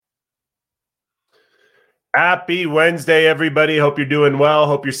Happy Wednesday, everybody. Hope you're doing well.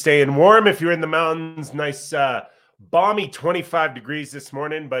 Hope you're staying warm. If you're in the mountains, nice, balmy 25 degrees this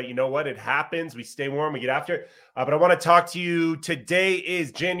morning. But you know what? It happens. We stay warm. We get after it. But I want to talk to you. Today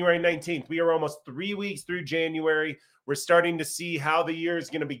is January 19th. We are almost 3 weeks through January. We're starting to see how the year is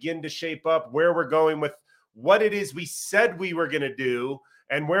going to begin to shape up, where we're going with what it is we said we were going to do,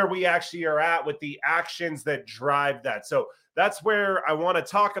 and where we actually are at with the actions that drive that. So that's where I want to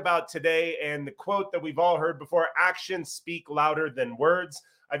talk about today. And the quote that we've all heard before: actions speak louder than words.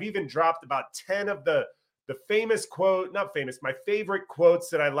 I've even dropped about 10 of the famous quote, not famous, my favorite quotes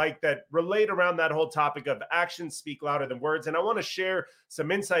that I like that relate around that whole topic of actions speak louder than words. And I want to share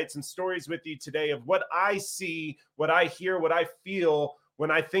some insights and stories with you today of what I see, what I hear, what I feel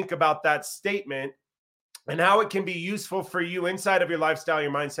when I think about that statement, and how it can be useful for you inside of your lifestyle,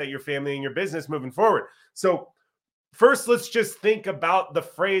 your mindset, your family, and your business moving forward. So first, let's just think about the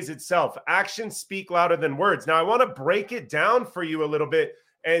phrase itself. Actions speak louder than words. Now, I want to break it down for you a little bit.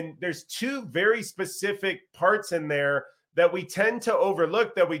 And there's two very specific parts in there that we tend to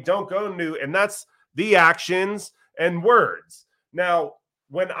overlook, that we don't go into, and that's the actions and words. Now,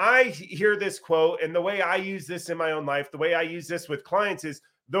 when I hear this quote, and the way I use this in my own life, the way I use this with clients, is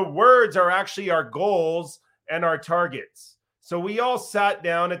the words are actually our goals and our targets. So we all sat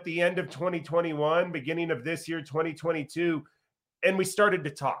down at the end of 2021, beginning of this year, 2022, and we started to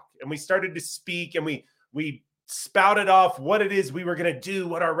talk and we started to speak, and we spouted off what it is we were going to do,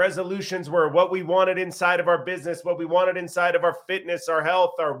 what our resolutions were, what we wanted inside of our business, what we wanted inside of our fitness, our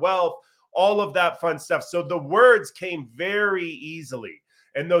health, our wealth, all of that fun stuff. So the words came very easily,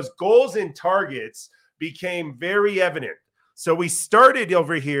 and those goals and targets became very evident. So we started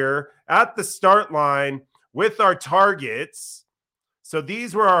over here at the start line with our targets. So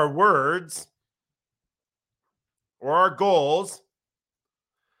these were our words or our goals.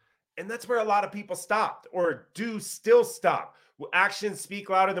 And that's where a lot of people stopped, or do still stop. Actions speak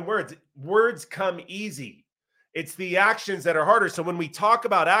louder than words. Words come easy. It's the actions that are harder. So when we talk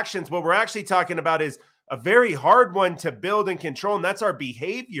about actions, what we're actually talking about is a very hard one to build and control, and that's our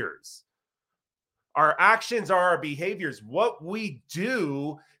behaviors. Our actions are our behaviors, what we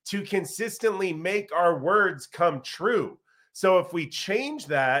do to consistently make our words come true. So if we change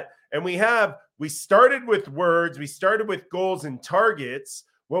that, and we started with words, we started with goals and targets,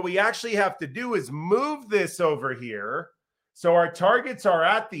 what we actually have to do is move this over here. So our targets are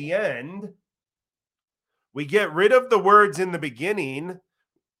at the end. We get rid of the words in the beginning.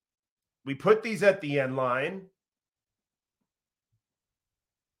 We put these at the end line.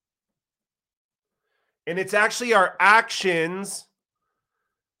 And it's actually our actions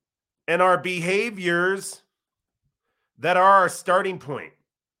and our behaviors that are our starting point.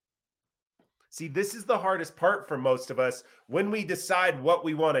 See, this is the hardest part for most of us when we decide what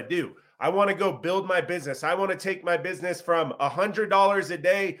we want to do. I want to go build my business. I want to take my business from $100 a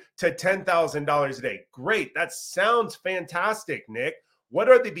day to $10,000 a day. Great. That sounds fantastic, Nick. What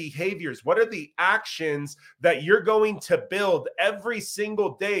are the behaviors? What are the actions that you're going to build every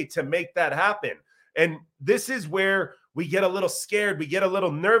single day to make that happen? And this is where we get a little scared. We get a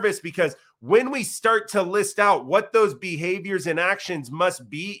little nervous, because when we start to list out what those behaviors and actions must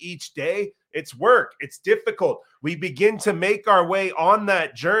be each day, it's work. It's difficult. We begin to make our way on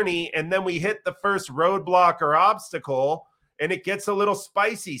that journey, and then we hit the first roadblock or obstacle, and it gets a little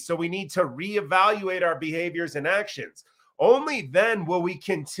spicy. So we need to reevaluate our behaviors and actions. Only then will we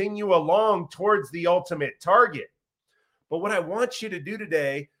continue along towards the ultimate target. But what I want you to do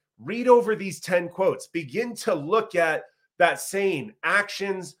today, read over these 10 quotes. Begin to look at that saying,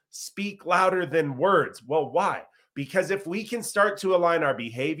 actions speak louder than words. Well, why? Because if we can start to align our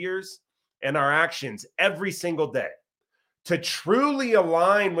behaviors and our actions every single day to truly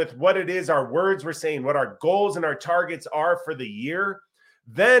align with what it is our words were saying, what our goals and our targets are for the year,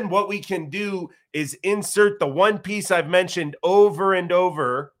 then what we can do is insert the one piece I've mentioned over and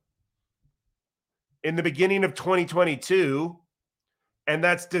over in the beginning of 2022, and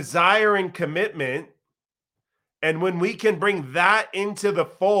that's desire and commitment. And when we can bring that into the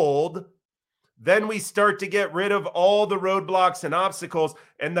fold, then we start to get rid of all the roadblocks and obstacles,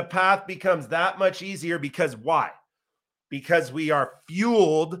 and the path becomes that much easier. Because why? Because we are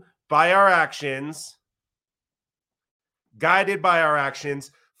fueled by our actions, guided by our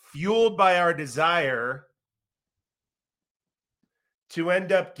actions, fueled by our desire to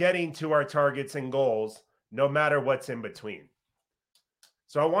end up getting to our targets and goals, no matter what's in between.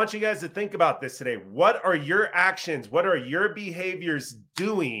 So I want you guys to think about this today. What are your actions? What are your behaviors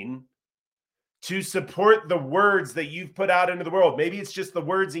doing to support the words that you've put out into the world? Maybe it's just the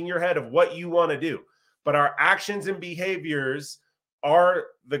words in your head of what you want to do, but our actions and behaviors are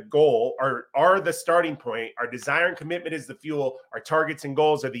the goal, or are the starting point. Our desire and commitment is the fuel. Our targets and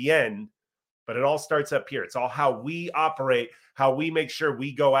goals are the end. But it all starts up here. It's all how we operate, how we make sure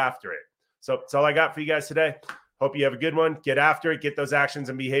we go after it. So that's all I got for you guys today. Hope you have a good one. Get after it. Get those actions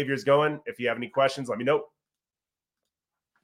and behaviors going. If you have any questions, let me know.